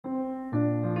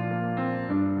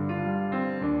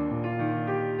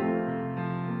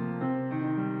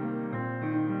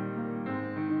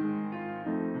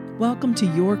Welcome to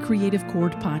Your Creative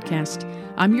Chord podcast.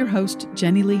 I'm your host,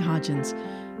 Jenny Lee Hodgins.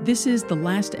 This is the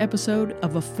last episode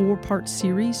of a 4-part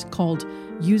series called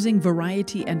Using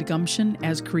Variety and Gumption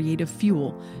as Creative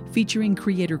Fuel, featuring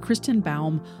creator Kristen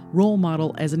Baum, role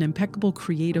model as an impeccable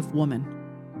creative woman.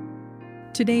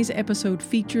 Today's episode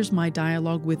features my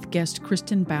dialogue with guest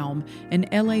Kristen Baum, an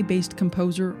LA-based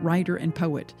composer, writer, and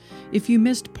poet. If you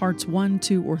missed parts 1,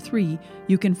 2, or 3,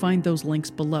 you can find those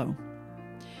links below.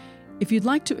 If you'd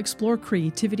like to explore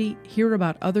creativity, hear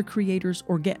about other creators,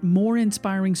 or get more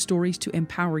inspiring stories to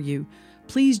empower you,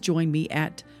 please join me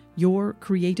at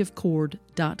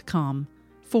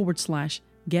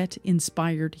yourcreativechord.com/get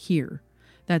inspired here.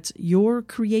 That's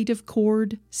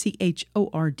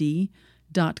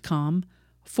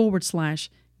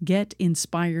yourcreativechord.com/get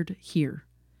inspired here.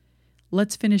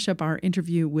 Let's finish up our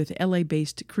interview with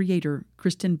LA-based creator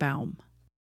Kristen Baum.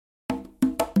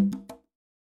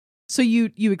 So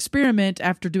you experiment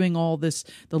after doing all this,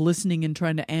 the listening and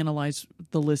trying to analyze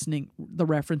the listening, the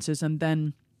references, and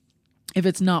then if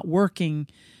it's not working,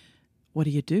 what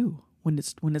do you do when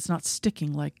it's not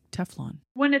sticking like Teflon?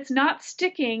 When it's not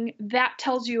sticking, that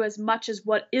tells you as much as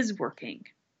what is working,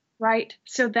 right?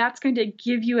 So that's going to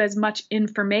give you as much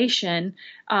information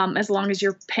as long as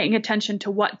you're paying attention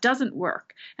to what doesn't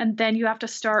work. And then you have to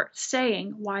start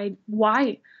saying, why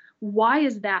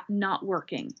is that not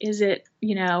working? Is it,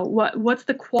 what's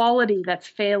the quality that's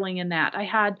failing in that? I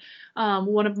had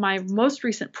one of my most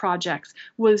recent projects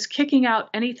was kicking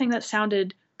out anything that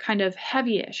sounded kind of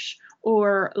heavyish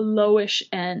or lowish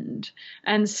end.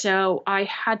 And so I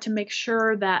had to make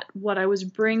sure that what I was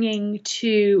bringing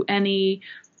to any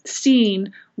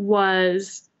scene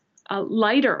was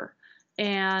lighter.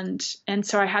 And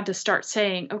so I had to start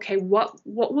saying, okay, what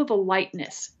will the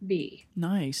lightness be?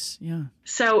 Nice, yeah.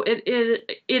 So it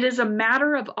is a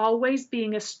matter of always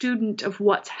being a student of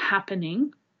what's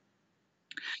happening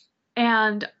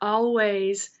and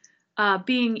always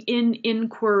being in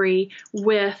inquiry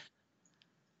with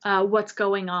what's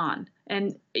going on.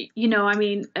 And,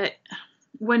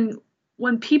 when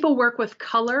people work with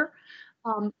color,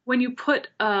 when you put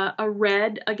a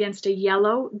red against a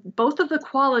yellow, both of the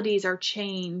qualities are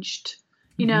changed,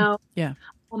 Yeah.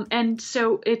 And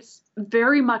so it's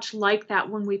very much like that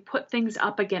when we put things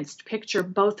up against picture,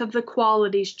 both of the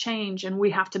qualities change, and we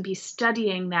have to be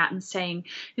studying that and saying,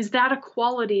 is that a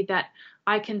quality that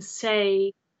I can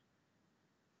say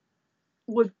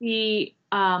would be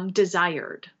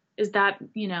desired? Is that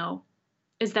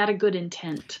a good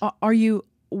intent? Are you,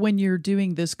 when you're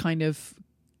doing this kind of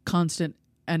constant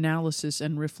analysis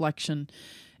and reflection,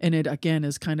 and it again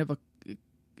is kind of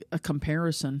a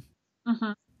comparison,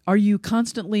 are you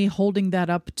constantly holding that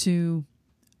up to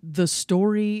the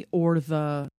story or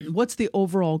what's the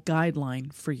overall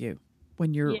guideline for you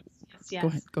when you're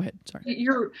Yes. Go ahead. Sorry.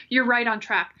 You're right on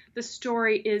track. The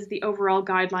story is the overall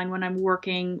guideline when I'm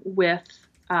working with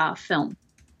film.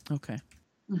 Okay.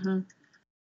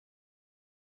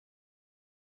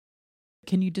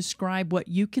 Can you describe what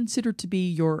you consider to be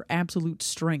your absolute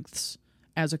strengths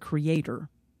as a creator,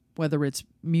 whether it's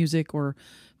music or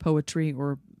poetry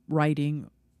or writing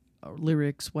or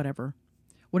lyrics, whatever?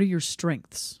 What are your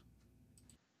strengths?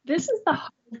 This is the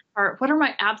hard part. What are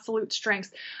my absolute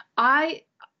strengths? I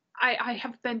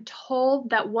have been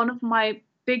told that one of my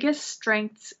biggest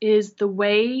strengths is the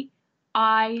way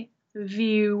I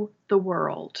view the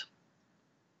world.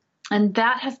 And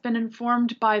that has been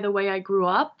informed by the way I grew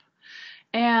up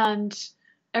and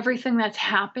everything that's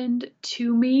happened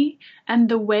to me and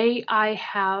the way I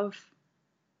have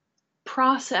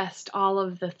processed all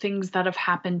of the things that have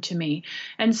happened to me.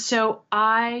 And so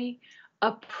I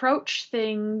approach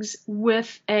things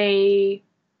with a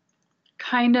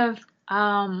kind of, if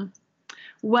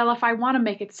I want to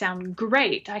make it sound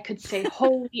great, I could say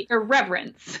holy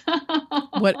irreverence.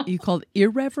 What you called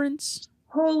irreverence?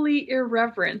 Holy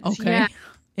irreverence. Okay. Yeah.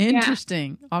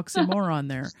 Interesting. Yeah. Oxymoron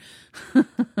there.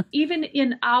 Even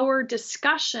in our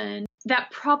discussion, that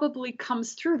probably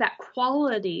comes through. That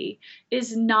quality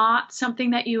is not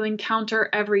something that you encounter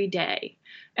every day.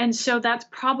 And so that's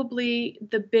probably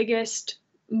the biggest,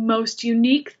 most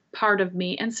unique part of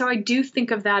me. And so I do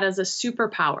think of that as a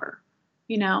superpower,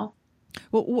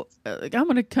 Well, I'm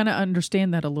going to kind of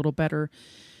understand that a little better.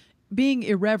 Being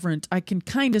irreverent, I can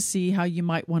kind of see how you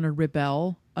might want to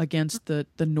rebel against the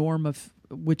norm of,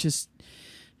 which is,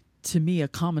 to me, a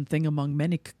common thing among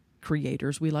many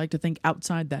creators. We like to think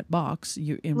outside that box.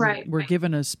 We're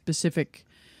given a specific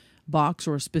box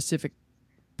or a specific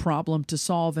problem to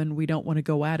solve, and we don't want to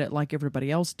go at it like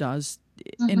everybody else does.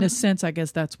 In a sense, I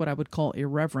guess that's what I would call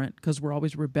irreverent, because we're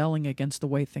always rebelling against the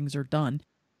way things are done.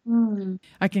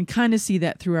 I can kind of see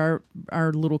that through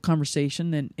our little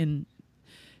conversation and in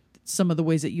some of the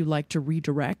ways that you like to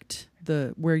redirect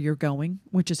where you're going,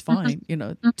 which is fine,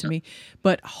 to me.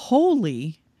 But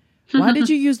holy, why did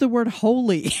you use the word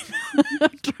holy?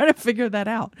 I'm trying to figure that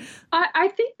out. I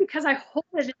think because I hold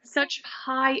it in such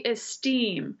high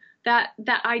esteem, that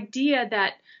idea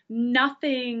that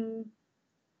nothing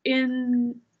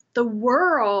in the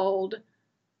world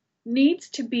needs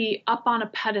to be up on a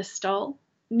pedestal,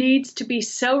 needs to be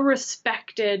so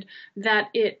respected that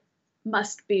it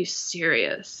must be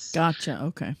serious. Gotcha.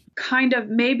 Okay. Kind of,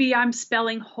 maybe I'm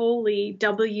spelling holy,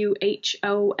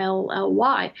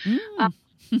 WHOLLY.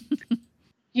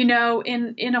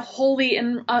 In a holy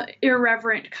and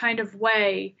irreverent kind of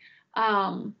way,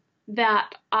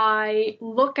 that I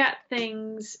look at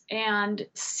things and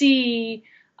see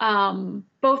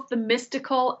both the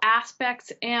mystical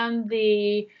aspects and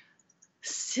the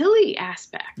silly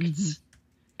aspects.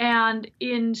 And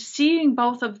in seeing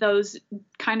both of those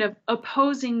kind of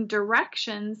opposing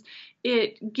directions,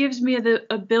 it gives me the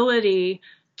ability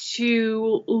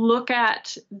to look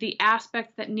at the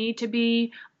aspects that need to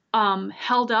be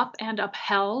held up and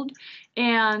upheld,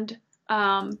 and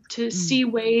to see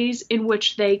ways in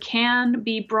which they can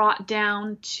be brought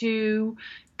down to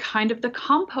kind of the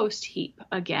compost heap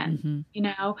again,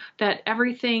 that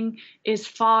everything is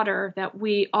fodder, that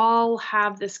we all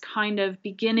have this kind of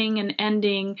beginning and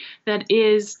ending that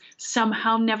is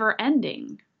somehow never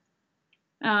ending.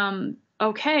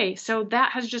 Okay, so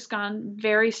that has just gone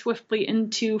very swiftly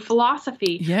into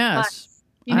philosophy. Yes.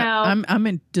 I'm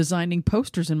in designing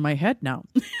posters in my head now.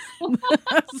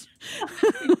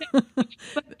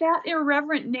 But that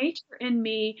irreverent nature in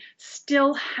me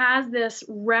still has this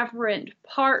reverent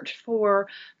part for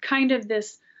kind of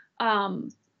this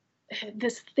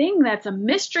this thing that's a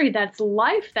mystery, that's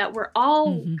life, that we're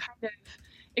all kind of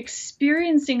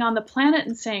experiencing on the planet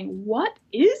and saying, what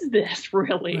is this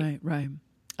really? Right.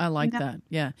 I like that.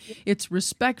 Yeah. It's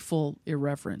respectful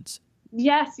irreverence.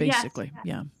 Yes, basically. Yes.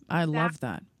 Yeah. I love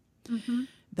that.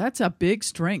 That's a big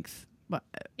strength.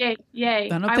 Yay. I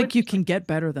don't think you can get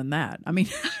better than that. I mean,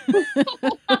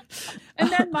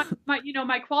 and then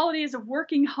my qualities of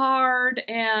working hard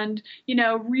and,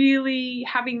 really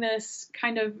having this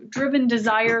kind of driven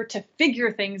desire to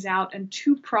figure things out and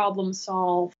to problem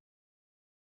solve.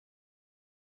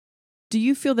 Do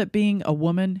you feel that being a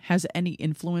woman has any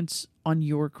influence on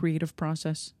your creative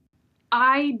process?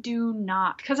 I do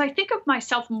not, because I think of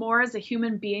myself more as a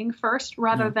human being first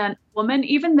rather than a woman,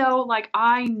 even though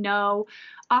I know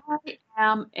I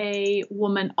am a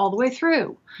woman all the way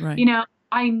through. Right.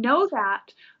 I know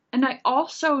that. And I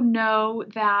also know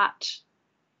that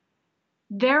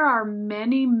there are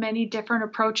many, many different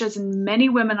approaches and many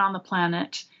women on the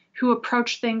planet who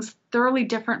approach things thoroughly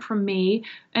different from me,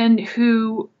 and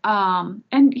who,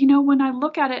 when I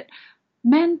look at it,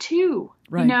 men too,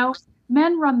 right.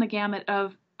 Men run the gamut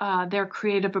of their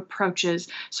creative approaches.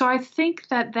 So I think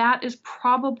that is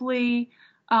probably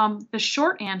the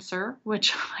short answer,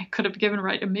 which I could have given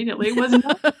right immediately, was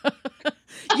no.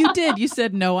 You did. You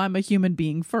said, no, I'm a human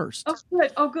being first.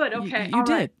 Oh, good. Okay. You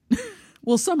did. Right.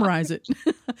 We'll summarize it.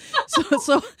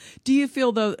 So do you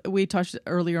feel, though, we touched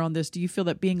earlier on this, do you feel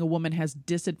that being a woman has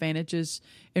disadvantages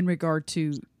in regard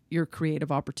to your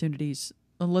creative opportunities?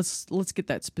 And let's get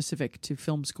that specific to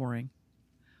film scoring.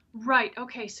 Right.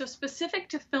 Okay. So specific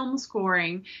to film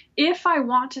scoring, if I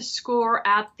want to score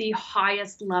at the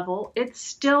highest level, it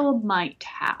still might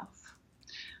have.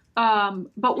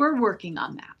 But we're working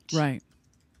on that. Right.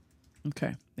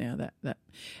 Okay. Yeah. That.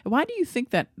 Why do you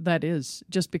think that is?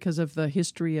 Just because of the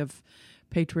history of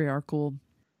patriarchal?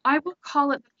 I would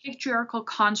call it the patriarchal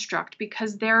construct,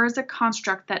 because there is a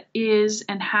construct that is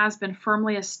and has been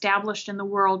firmly established in the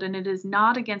world, and it is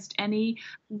not against any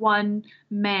one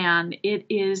man. It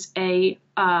is a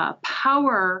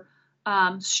power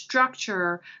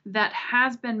structure that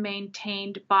has been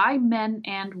maintained by men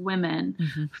and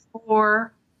women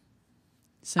for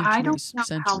centuries. I don't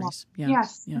know how long. Yeah.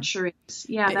 Yes, yeah. Centuries.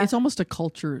 Yeah, it's almost a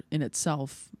culture in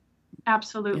itself.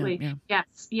 Absolutely. Yeah.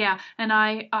 Yes. Yeah. And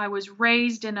I was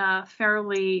raised in a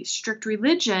fairly strict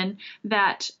religion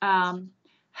that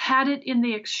had it in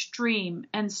the extreme.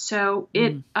 And so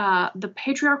the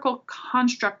patriarchal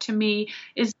construct to me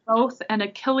is both an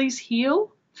Achilles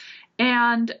heel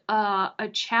and a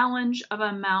challenge of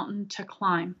a mountain to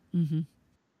climb.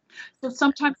 So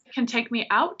sometimes it can take me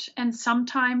out, and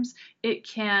sometimes it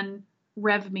can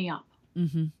rev me up.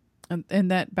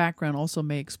 And that background also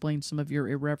may explain some of your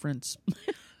irreverence.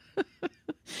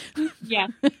 Yeah,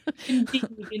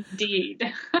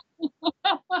 indeed.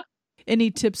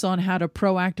 Any tips on how to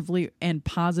proactively and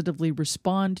positively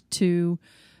respond to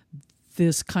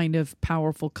this kind of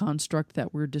powerful construct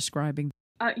that we're describing?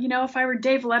 If I were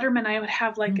Dave Letterman, I would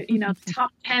have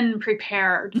top 10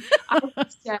 prepared. I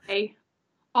would say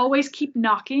always keep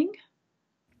knocking.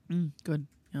 Good.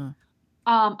 Yeah.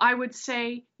 I would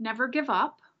say never give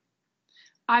up.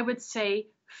 I would say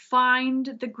find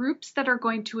the groups that are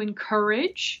going to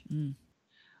encourage.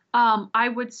 I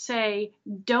would say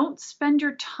don't spend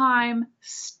your time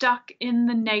stuck in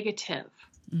the negative,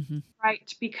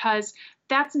 right? Because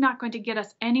that's not going to get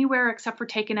us anywhere except for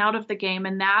taken out of the game.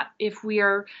 And that if we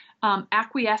are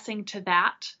acquiescing to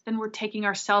that, then we're taking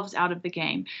ourselves out of the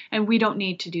game. And we don't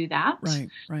need to do that.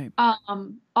 Right.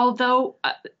 Although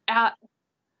at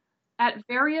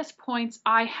various points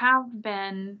I have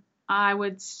been, I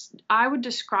would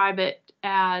describe it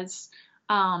as,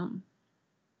 let's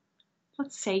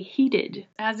say heated,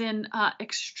 as in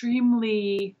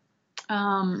extremely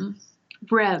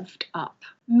revved up,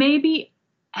 maybe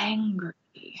angry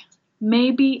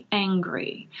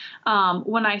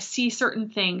when I see certain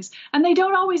things, and they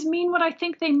don't always mean what I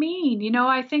think they mean.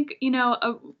 I think,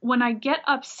 when I get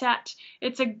upset,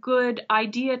 it's a good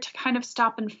idea to kind of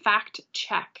stop and fact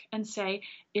check and say,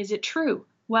 is it true?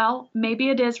 Well, maybe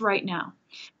it is right now.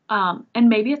 And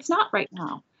maybe it's not right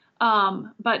now.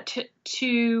 But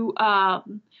to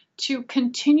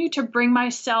continue to bring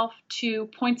myself to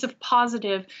points of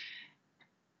positive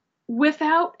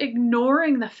without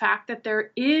ignoring the fact that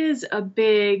there is a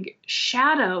big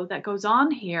shadow that goes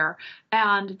on here.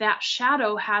 And that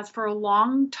shadow has for a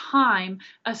long time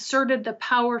asserted the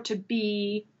power to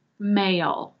be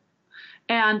male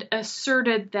and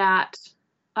asserted that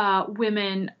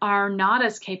women are not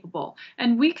as capable.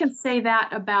 And we can say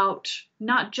that about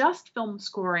not just film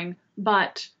scoring,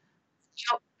 but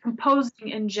composing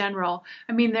in general.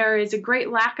 I mean, there is a great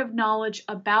lack of knowledge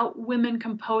about women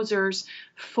composers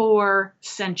for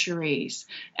centuries.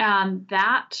 And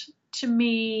that, to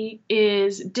me,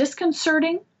 is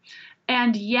disconcerting.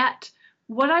 And yet,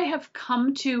 what I have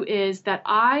come to is that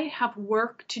I have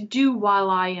work to do while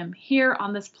I am here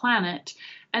on this planet,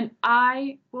 and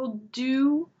I will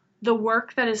do the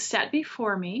work that is set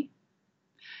before me,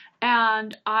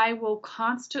 and I will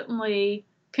constantly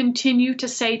continue to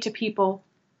say to people,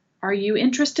 are you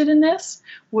interested in this?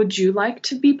 Would you like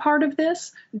to be part of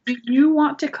this? Do you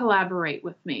want to collaborate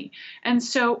with me? And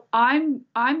so I'm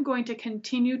going to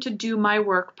continue to do my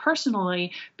work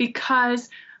personally because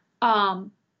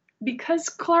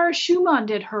Clara Schumann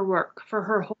did her work for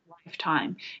her whole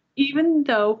lifetime, even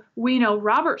though we know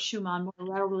Robert Schumann more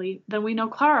readily than we know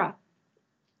Clara.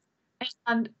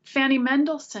 And Fanny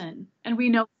Mendelssohn, and we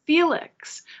know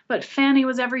Felix, but Fanny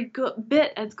was every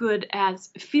bit as good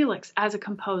as Felix as a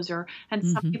composer, and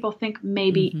some people think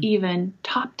maybe even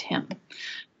topped him.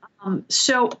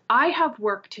 So I have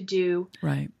work to do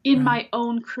in my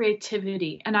own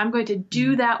creativity, and I'm going to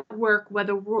do that work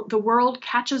whether the world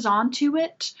catches on to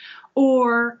it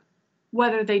or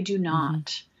whether they do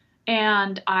not.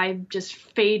 And I just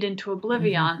fade into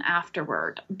oblivion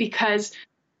afterward, because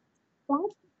that's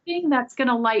the thing that's going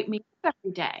to light me up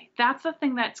every day. That's the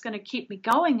thing that's going to keep me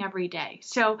going every day.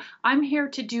 So I'm here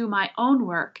to do my own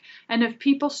work. And if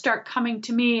people start coming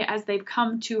to me as they've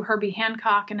come to Herbie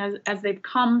Hancock, and as they've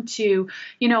come to,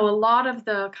 a lot of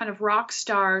the kind of rock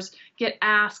stars get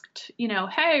asked,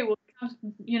 hey, will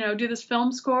do this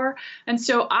film score. And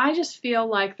so I just feel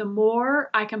like the more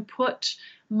I can put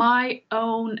my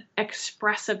own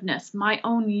expressiveness, my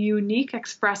own unique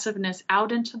expressiveness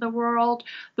out into the world,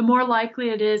 the more likely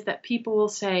it is that people will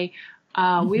say,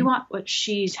 we want what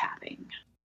she's having.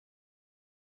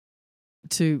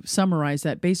 To summarize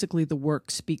that, basically the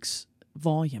work speaks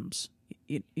volumes.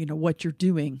 What you're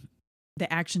doing,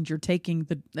 the actions you're taking,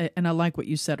 and I like what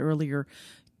you said earlier,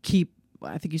 keep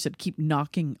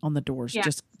knocking on the doors. Yeah.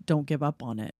 Just don't give up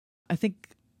on it. I think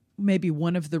maybe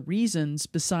one of the reasons,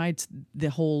 besides the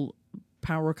whole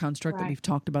power construct that we've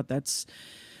talked about, that's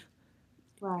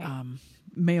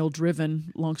male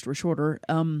driven, long story shorter,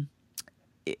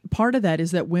 part of that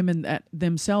is that women that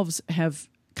themselves have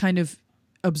kind of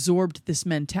absorbed this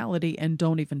mentality and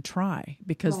don't even try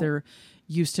because they're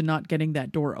used to not getting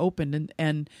that door open.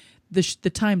 And the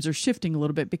times are shifting a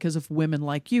little bit because of women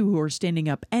like you who are standing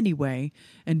up anyway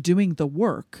and doing the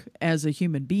work as a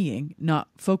human being, not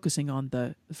focusing on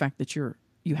the fact that you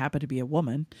happen to be a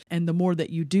woman. And the more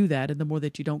that you do that, and the more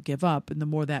that you don't give up, and the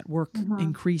more that work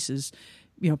increases,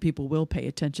 people will pay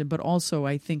attention. But also,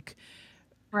 I think,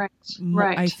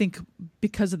 I think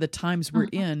because of the times we're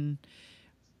in,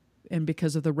 and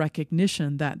because of the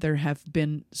recognition that there have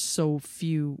been so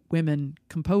few women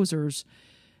composers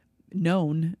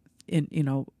known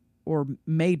or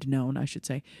made known, I should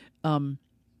say,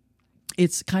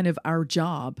 it's kind of our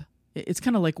job It's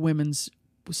kind of like women's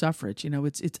suffrage.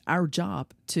 It's our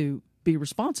job to be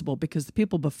responsible because the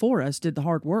people before us did the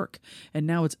hard work, and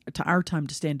now it's to our time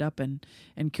to stand up and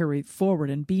carry forward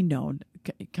and be known,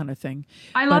 kind of thing.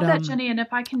 I love that, Jenny. And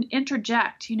if I can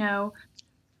interject, sure.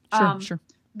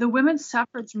 The women's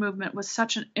suffrage movement was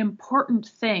such an important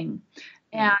thing.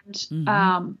 And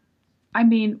I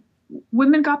mean,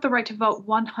 women got the right to vote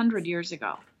 100 years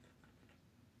ago.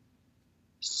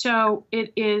 So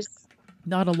it is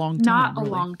not a long time. Not a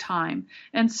long time.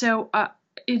 And so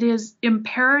it is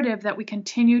imperative that we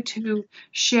continue to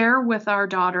share with our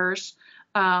daughters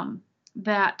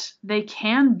that they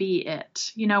can be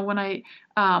it. When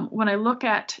I look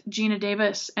at Gina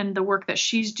Davis and the work that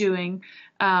she's doing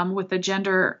with the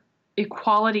Gender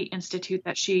Equality Institute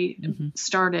that she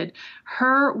started,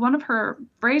 one of her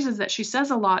phrases that she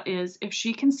says a lot is, if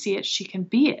she can see it, she can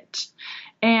be it.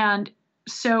 And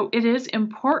so it is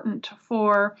important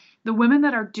for the women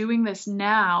that are doing this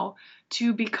now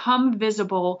to become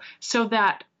visible so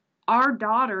that our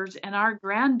daughters and our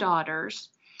granddaughters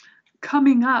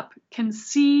coming up can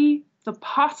see the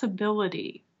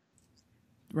possibility.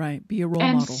 Right. Be a role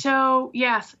model. And so,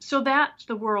 yes, so that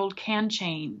the world can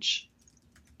change.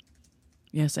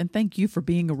 Yes. And thank you for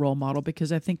being a role model,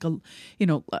 because I think,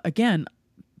 again,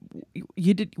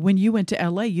 when you went to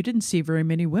LA, you didn't see very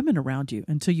many women around you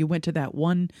until you went to that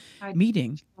one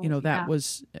meeting. That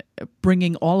was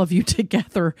bringing all of you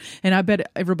together. And I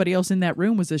bet everybody else in that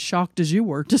room was as shocked as you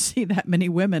were to see that many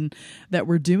women that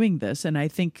were doing this. And I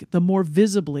think the more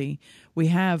visibly we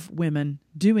have women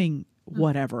doing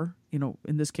whatever,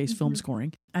 in this case, film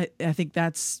scoring, I think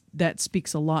that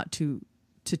speaks a lot to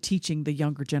teaching the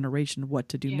younger generation what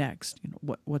to do next,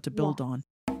 what to build on.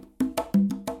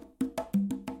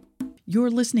 You're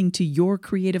listening to Your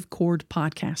Creative Chord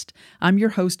podcast. I'm your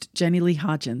host, Jenny Lee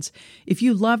Hodgins. If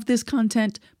you love this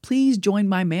content, please join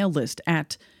my mail list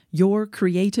at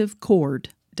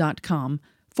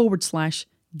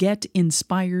yourcreativechord.com/get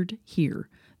inspired here.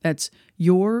 That's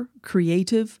Your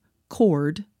Creative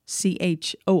Chord,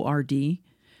 CHORD,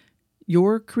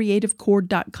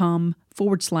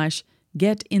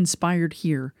 yourcreativechord.com/get inspired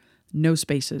here. No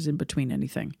spaces in between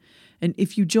anything. And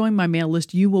if you join my mail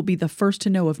list, you will be the first to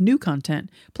know of new content.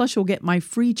 Plus, you'll get my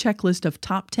free checklist of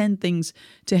top 10 things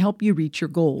to help you reach your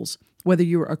goals. Whether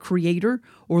you're a creator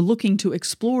or looking to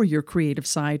explore your creative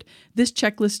side, this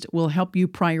checklist will help you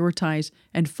prioritize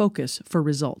and focus for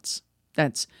results.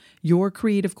 That's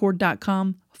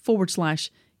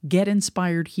yourcreativechord.com/get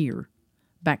inspired here.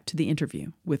 Back to the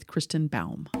interview with Kristen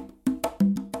Baum.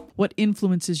 What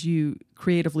influences you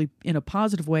creatively in a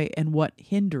positive way, and what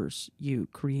hinders you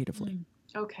creatively?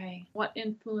 Okay. What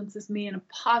influences me in a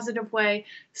positive way?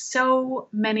 So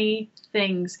many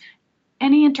things.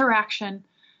 Any interaction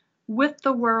with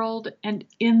the world and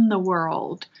in the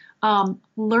world.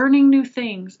 Learning new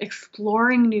things,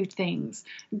 exploring new things,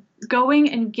 going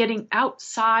and getting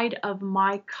outside of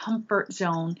my comfort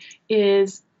zone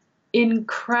is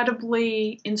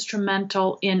incredibly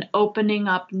instrumental in opening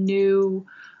up new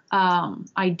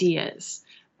ideas.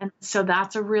 And so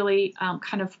that's a really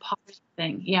kind of positive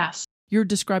thing. Yes. You're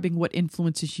describing what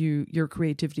influences your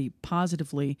creativity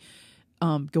positively,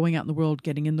 going out in the world,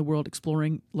 getting in the world,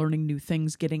 exploring, learning new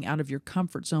things, getting out of your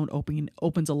comfort zone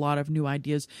opens a lot of new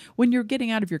ideas. When you're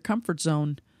getting out of your comfort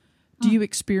zone, do you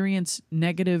experience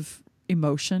negative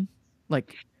emotion?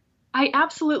 I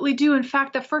absolutely do. In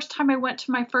fact, the first time I went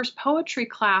to my first poetry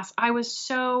class, I was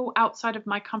so outside of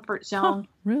my comfort zone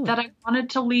that I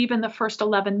wanted to leave in the first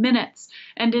 11 minutes.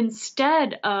 And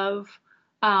instead of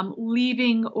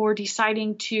leaving or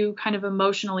deciding to kind of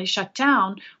emotionally shut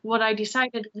down, what I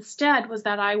decided instead was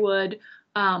that I would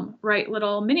write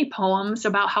little mini poems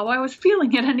about how I was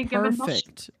feeling at any given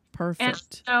moment. Perfect. And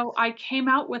so I came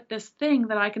out with this thing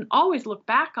that I can always look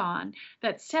back on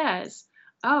that says,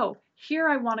 oh, here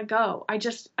I want to go. I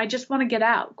just want to get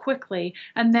out quickly.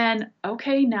 And then,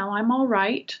 okay, now I'm all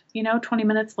right, 20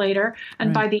 minutes later.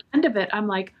 And by the end of it, I'm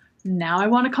like, now I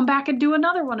want to come back and do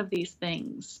another one of these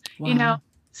things,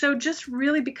 So just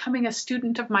really becoming a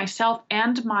student of myself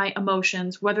and my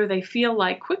emotions, whether they feel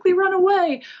like quickly run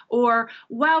away or,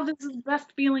 wow, this is the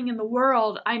best feeling in the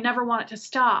world, I never want it to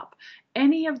stop.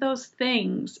 Any of those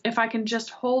things, if I can just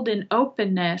hold in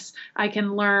openness, I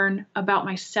can learn about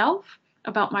myself,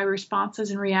 about my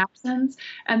responses and reactions,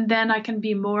 and then I can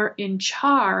be more in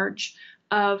charge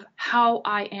of how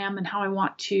I am and how I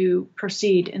want to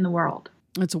proceed in the world.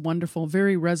 It's wonderful,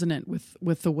 very resonant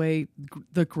with the way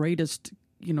the greatest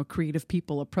creative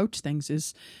people approach things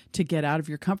is to get out of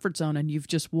your comfort zone. And you've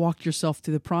just walked yourself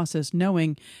through the process,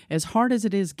 knowing as hard as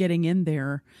it is getting in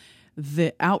there,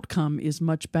 the outcome is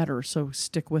much better. So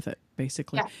stick with it,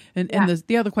 basically. Yeah. And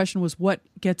the other question was, what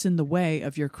gets in the way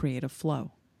of your creative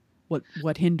flow?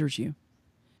 What hinders you?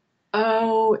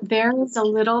 Oh, there is a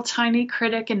little tiny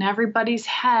critic in everybody's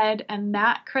head, and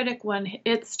that critic, when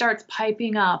it starts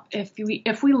piping up, if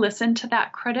we listen to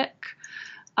that critic,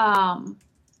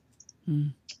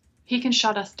 he can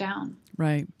shut us down.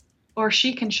 Right. Or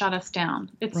she can shut us down.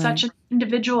 It's Right. such an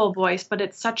individual voice, but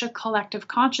it's such a collective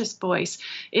conscious voice.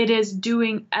 It is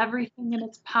doing everything in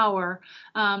its power.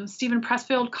 Stephen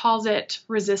Pressfield calls it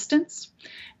resistance.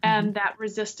 And that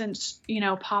resistance,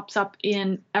 pops up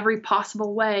in every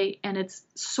possible way. And its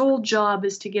sole job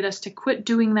is to get us to quit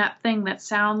doing that thing that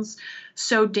sounds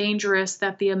so dangerous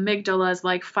that the amygdala is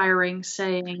like firing,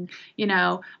 saying,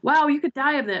 wow, you could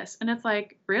die of this. And it's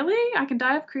like, really? I can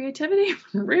die of creativity?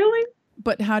 Really?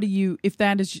 But how do you, if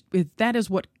that is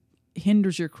what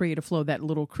hinders your creative flow, that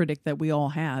little critic that we all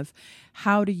have,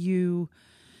 how do you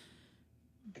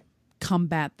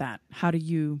combat that? How do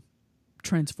you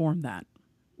transform that?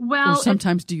 Well, or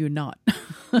sometimes do you not?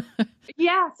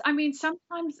 Yes. I mean,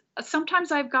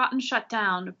 sometimes I've gotten shut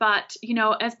down, but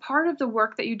as part of the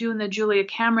work that you do in the Julia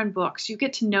Cameron books, you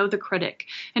get to know the critic.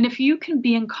 And if you can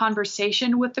be in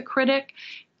conversation with the critic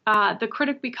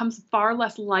becomes far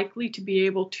less likely to be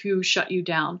able to shut you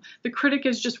down. The critic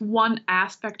is just one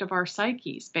aspect of our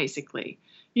psyches, basically,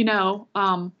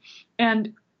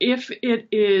 and if it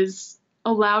is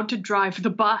allowed to drive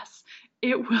the bus,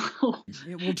 it will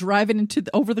drive it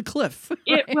over the cliff. Right?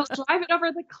 It will drive it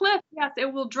over the cliff. Yes,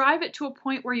 it will drive it to a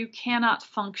point where you cannot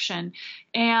function.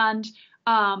 And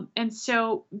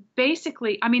so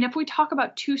basically, I mean, if we talk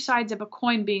about two sides of a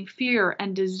coin being fear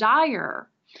and desire,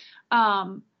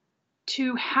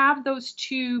 to have those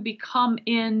two become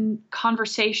in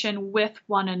conversation with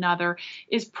one another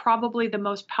is probably the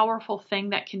most powerful thing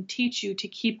that can teach you to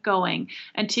keep going,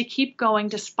 and to keep going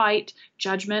despite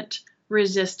judgment,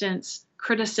 resistance,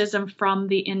 criticism from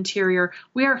the interior.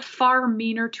 We are far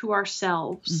meaner to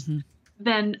ourselves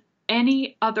than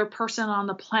any other person on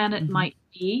the planet might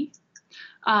be,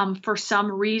 for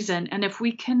some reason. And if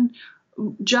we can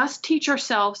just teach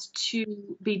ourselves to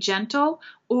be gentle,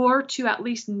 or to at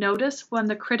least notice when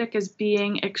the critic is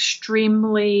being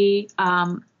extremely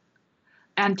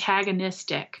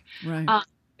antagonistic. Right.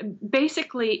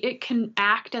 Basically, it can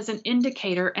act as an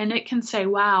indicator, and it can say,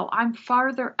 wow, I'm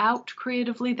farther out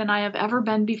creatively than I have ever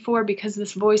been before because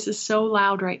this voice is so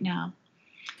loud right now.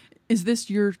 Is this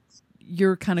your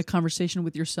kind of conversation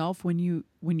with yourself when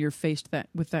you're faced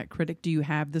with that critic? Do you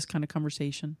have this kind of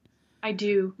conversation? I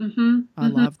do. I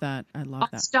love that. I'll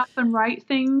stop and write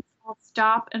things. I'll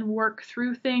stop and work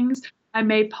through things. I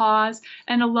may pause.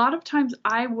 And a lot of times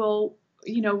I will,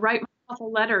 write myself a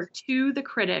letter to the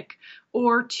critic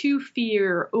or to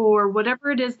fear or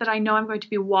whatever it is that I know I'm going to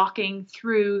be walking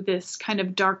through this kind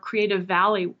of dark creative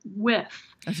valley with.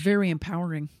 That's very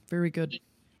empowering. Very good.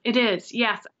 It is.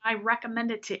 Yes. I recommend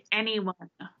it to anyone.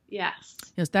 Yes.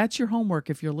 Yes. That's your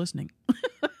homework if you're listening.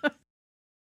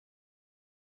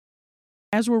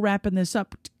 As we're wrapping this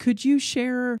up, could you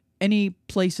share any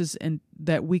places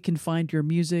that we can find your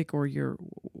music or your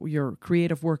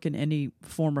creative work in any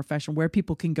form or fashion, where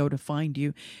people can go to find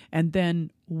you, and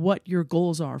then what your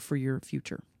goals are for your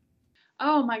future?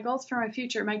 Oh, my goals for my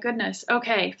future. My goodness.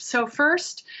 Okay. So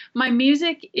first, my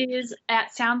music is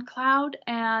at SoundCloud,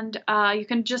 and you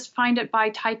can just find it by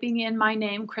typing in my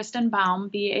name, Kristen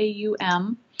Baum,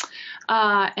 Baum.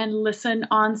 And listen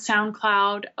on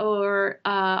SoundCloud or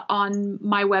on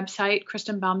my website,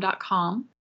 kristenbaum.com.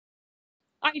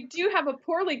 I do have a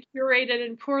poorly curated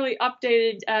and poorly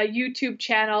updated YouTube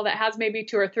channel that has maybe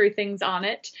 2 or 3 things on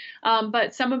it.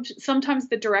 But sometimes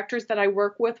the directors that I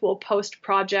work with will post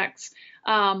projects.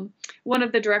 One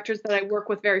of the directors that I work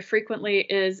with very frequently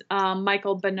is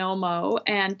Michael Bonomo,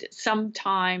 and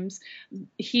sometimes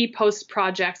he posts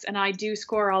projects, and I do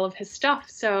score all of his stuff.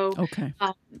 So, okay.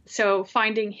 So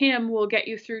finding him will get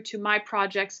you through to my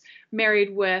projects,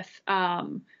 married with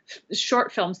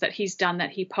short films that he's done that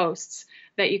he posts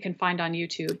that you can find on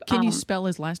YouTube. Can you spell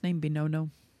his last name, Bonomo?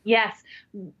 Yes,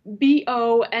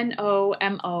 Bonomo.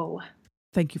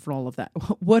 Thank you for all of that.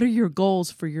 What are your goals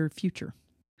for your future?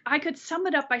 I could sum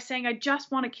it up by saying I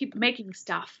just want to keep making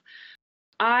stuff.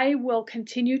 I will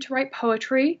continue to write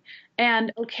poetry,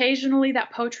 and occasionally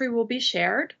that poetry will be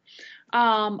shared.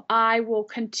 I will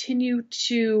continue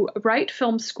to write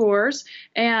film scores,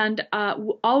 and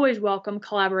always welcome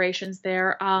collaborations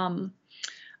there.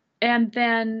 And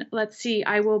then, let's see,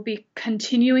 I will be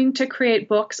continuing to create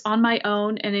books on my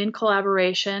own and in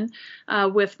collaboration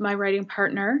with my writing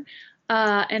partner.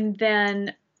 And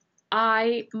then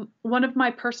one of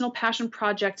my personal passion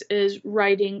projects is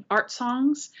writing art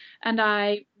songs, and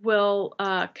I will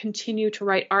continue to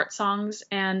write art songs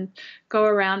and go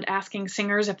around asking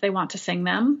singers if they want to sing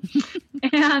them.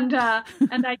 and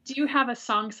I do have a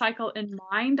song cycle in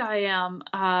mind. I am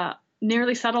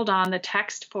nearly settled on the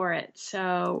text for it.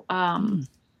 So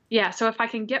yeah, so if I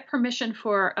can get permission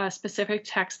for a specific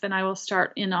text, then I will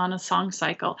start in on a song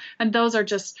cycle. And those are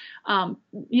just,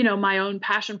 my own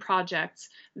passion projects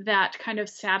that kind of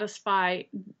satisfy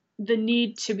the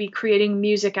need to be creating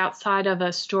music outside of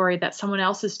a story that someone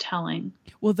else is telling.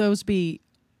 Will those be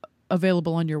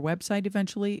available on your website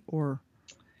eventually or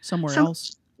somewhere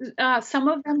else? Some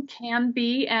of them can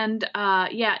be, and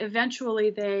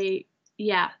eventually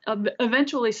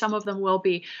some of them will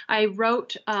be. I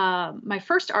wrote, my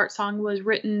first art song was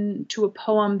written to a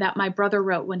poem that my brother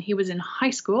wrote when he was in high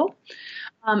school.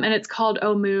 And it's called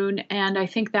Oh Moon. And I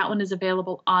think that one is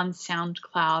available on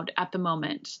SoundCloud at the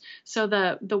moment. So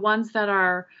the ones that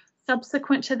are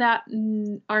subsequent to that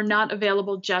are not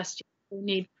available just yet. They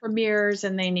need premieres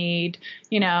and they need,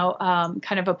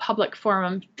 kind of a public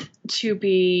forum to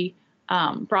be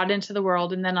brought into the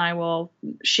world. And then I will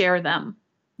share them.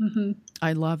 Mm-hmm.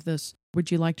 I love this.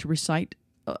 Would you like to recite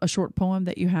a short poem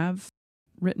that you have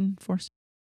written for us?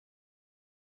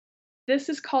 This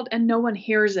is called And No One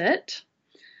Hears It.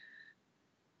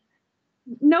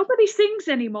 Nobody sings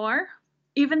anymore.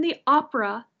 Even the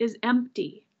opera is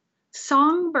empty.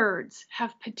 Songbirds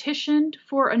have petitioned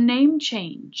for a name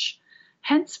change.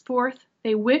 Henceforth,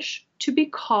 they wish to be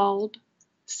called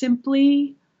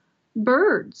simply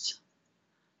birds.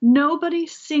 Nobody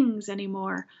sings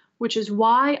anymore, which is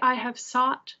why I have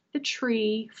sought the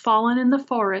tree fallen in the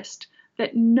forest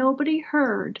that nobody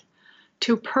heard,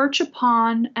 to perch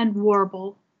upon and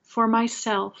warble for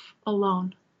myself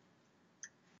alone.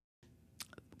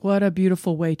 What a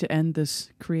beautiful way to end this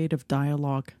creative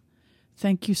dialogue.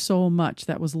 Thank you so much.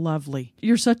 That was lovely.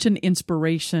 You're such an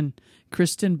inspiration,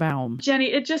 Kristen Baum.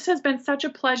 Jenny, it just has been such a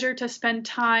pleasure to spend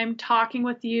time talking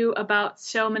with you about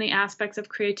so many aspects of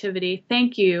creativity.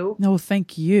 Thank you. No,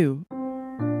 thank you.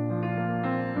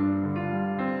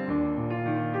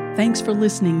 Thanks for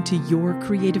listening to Your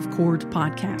Creative Chord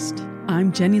podcast.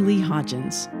 I'm Jenny Lee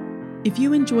Hodgins. If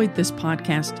you enjoyed this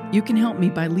podcast, you can help me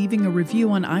by leaving a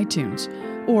review on iTunes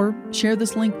or share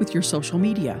this link with your social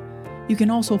media. You can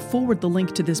also forward the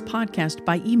link to this podcast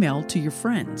by email to your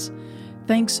friends.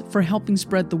 Thanks for helping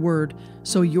spread the word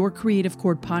so Your Creative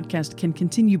Chord podcast can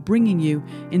continue bringing you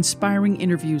inspiring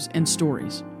interviews and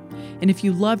stories. And if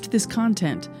you loved this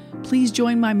content, please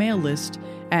join my mail list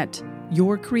at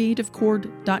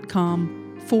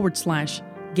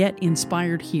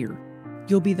yourcreativechord.com/get-inspired-here.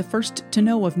 You'll be the first to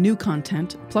know of new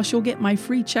content, plus you'll get my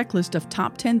free checklist of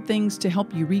top 10 things to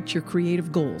help you reach your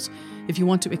creative goals. If you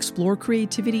want to explore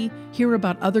creativity, hear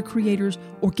about other creators,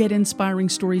 or get inspiring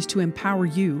stories to empower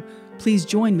you, please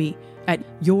join me at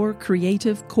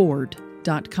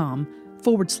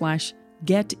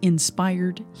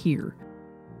yourcreativechord.com/get-inspired-here.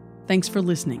 Thanks for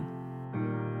listening.